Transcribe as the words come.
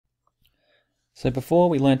So before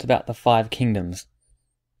we learnt about the 5 kingdoms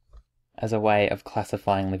as a way of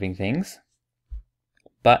classifying living things,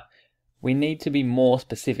 but we need to be more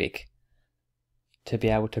specific to be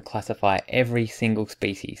able to classify every single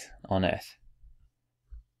species on Earth.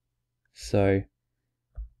 So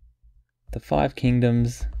the 5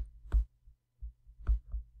 kingdoms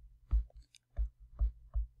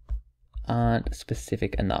aren't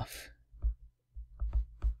specific enough.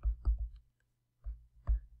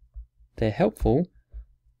 They're helpful,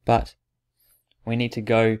 but we need to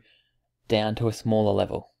go down to a smaller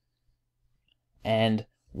level. And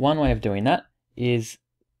one way of doing that is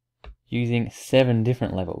using 7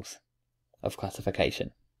 different levels of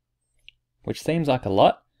classification, which seems like a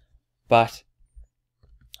lot, but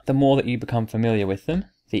the more that you become familiar with them,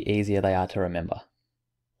 the easier they are to remember.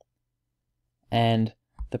 And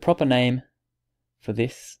the proper name for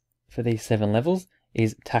these 7 levels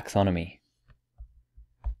is taxonomy.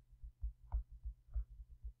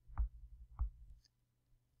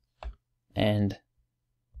 And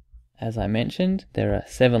as I mentioned, there are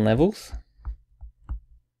 7 levels.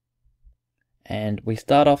 And we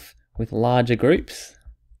start off with larger groups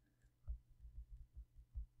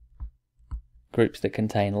that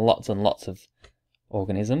contain lots and lots of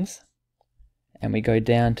organisms. And we go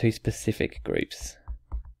down to specific groups,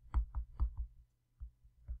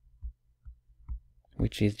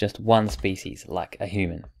 which is just one species, like a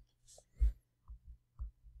human.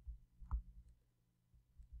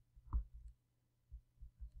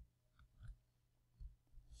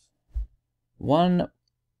 One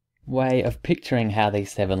way of picturing how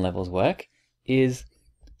these 7 levels work is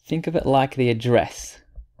think of it like the address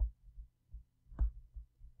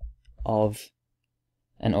of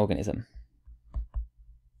an organism.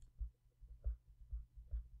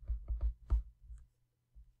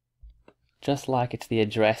 Just like it's the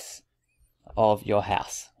address of your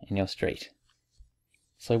house in your street.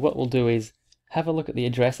 So what we'll do is have a look at the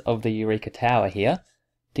address of the Eureka Tower here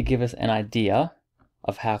to give us an idea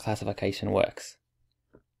of how classification works.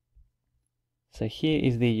 So here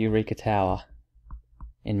is the Eureka Tower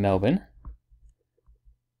in Melbourne.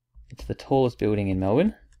 It's the tallest building in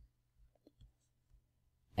Melbourne.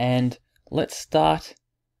 And let's start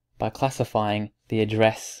by classifying the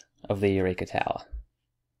address of the Eureka Tower.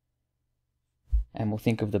 And we'll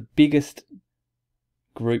think of the biggest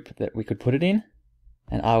group that we could put it in,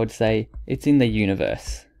 and I would say it's in the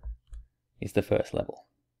universe, is the first level.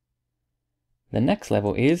 The next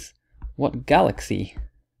level is, what galaxy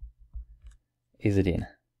is it in?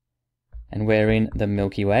 And we're in the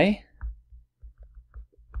Milky Way.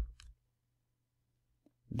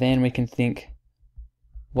 Then we can think,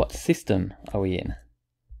 what system are we in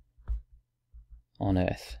on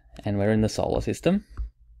Earth? And we're in the solar system.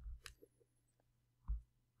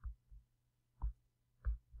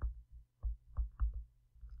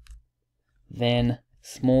 Then,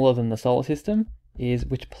 smaller than the solar system is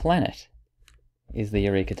which planet is the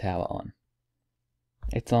Eureka Tower on?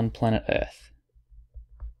 It's on planet Earth.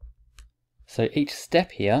 So each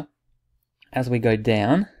step here, as we go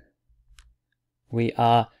down, we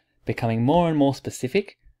are becoming more and more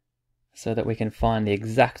specific so that we can find the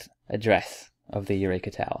exact address of the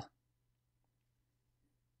Eureka Tower.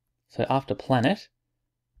 So after planet,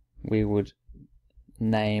 we would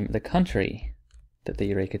name the country that the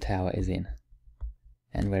Eureka Tower is in.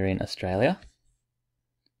 And we're in Australia.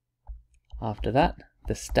 After that,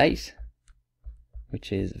 the state,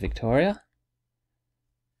 which is Victoria.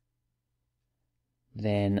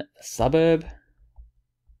 Then the suburb,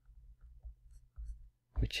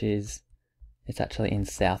 which is, it's actually in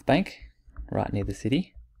South Bank, right near the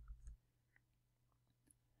city.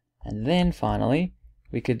 And then finally,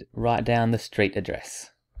 we could write down the street address.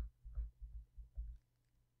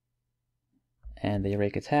 And the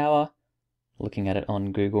Eureka Tower, looking at it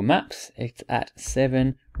on Google Maps, it's at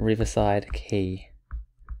 7 Riverside Quay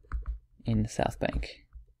in South Bank.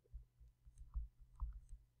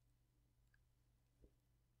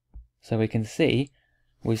 So we can see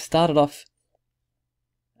we've started off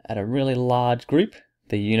at a really large group,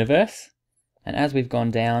 the universe, and as we've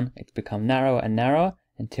gone down, it's become narrower and narrower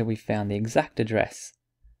until we found the exact address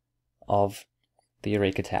of the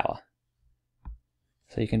Eureka Tower.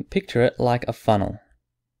 So you can picture it like a funnel.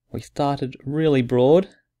 We started really broad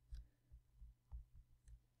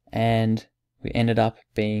and we ended up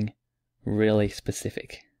being really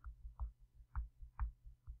specific.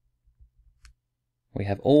 We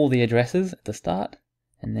have all the addresses at the start,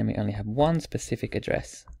 and then we only have one specific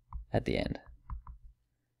address at the end.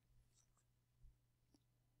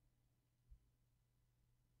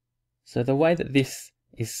 So the way that this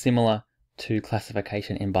is similar to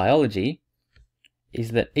classification in biology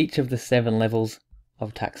is that each of the 7 levels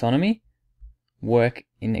of taxonomy work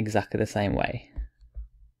in exactly the same way.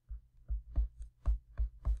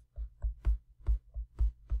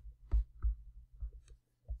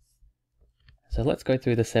 So let's go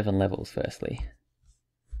through the 7 levels firstly.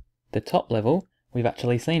 The top level we've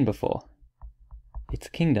actually seen before. It's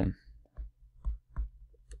kingdom.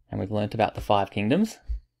 And we've learnt about the 5 kingdoms.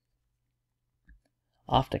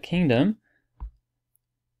 After kingdom,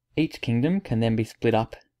 each kingdom can then be split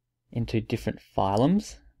up into different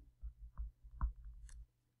phylums.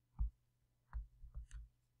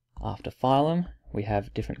 After phylum, we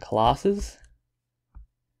have different classes.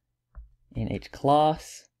 In each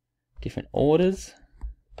class, different orders.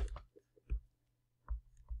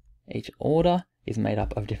 Each order is made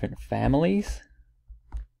up of different families.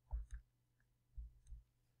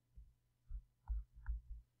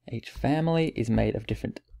 Each family is made of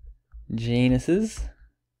different genuses.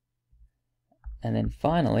 And then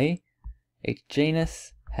finally, each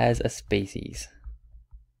genus has a species,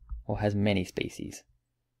 or has many species.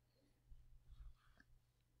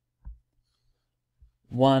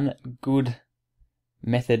 One good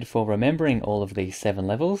method for remembering all of these 7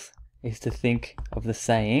 levels is to think of the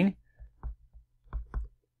saying,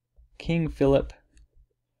 King Philip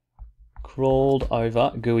crawled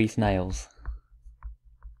over gooey snails.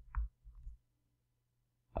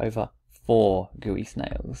 Over 4 gooey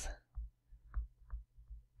snails.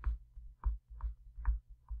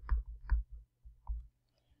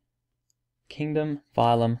 Kingdom,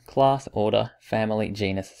 phylum, class, order, family,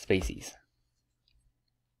 genus, species.